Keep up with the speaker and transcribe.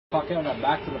Puck out and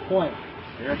back to the point.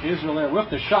 Eric Israel there with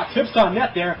the shot. Tips on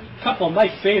net there. Couple of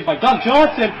nice saves by Doug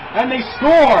Johnson, and they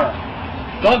score!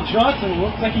 Doug Johnson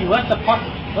looks like he let the puck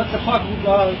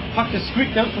just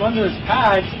squeak out from under his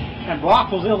pads, and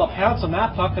Brock was able to pounce on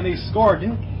that puck, and they scored.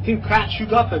 Didn't Kratz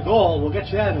shoot up the goal? We'll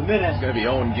get you that in a minute. It's going to be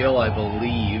Owen Gill, I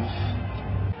believe.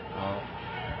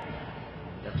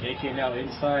 They're taking now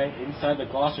inside the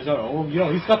Gloucester zone. Oh,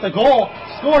 he's got the goal.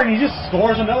 Scored, and he just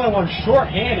scores another one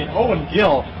short-handed. Owen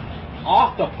Gill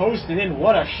off the post and in.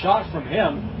 What a shot from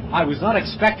him. I was not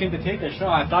expecting to take a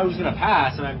shot. I thought he was going to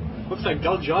pass, and it looks like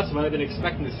Doug Johnson might have been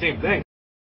expecting the same thing.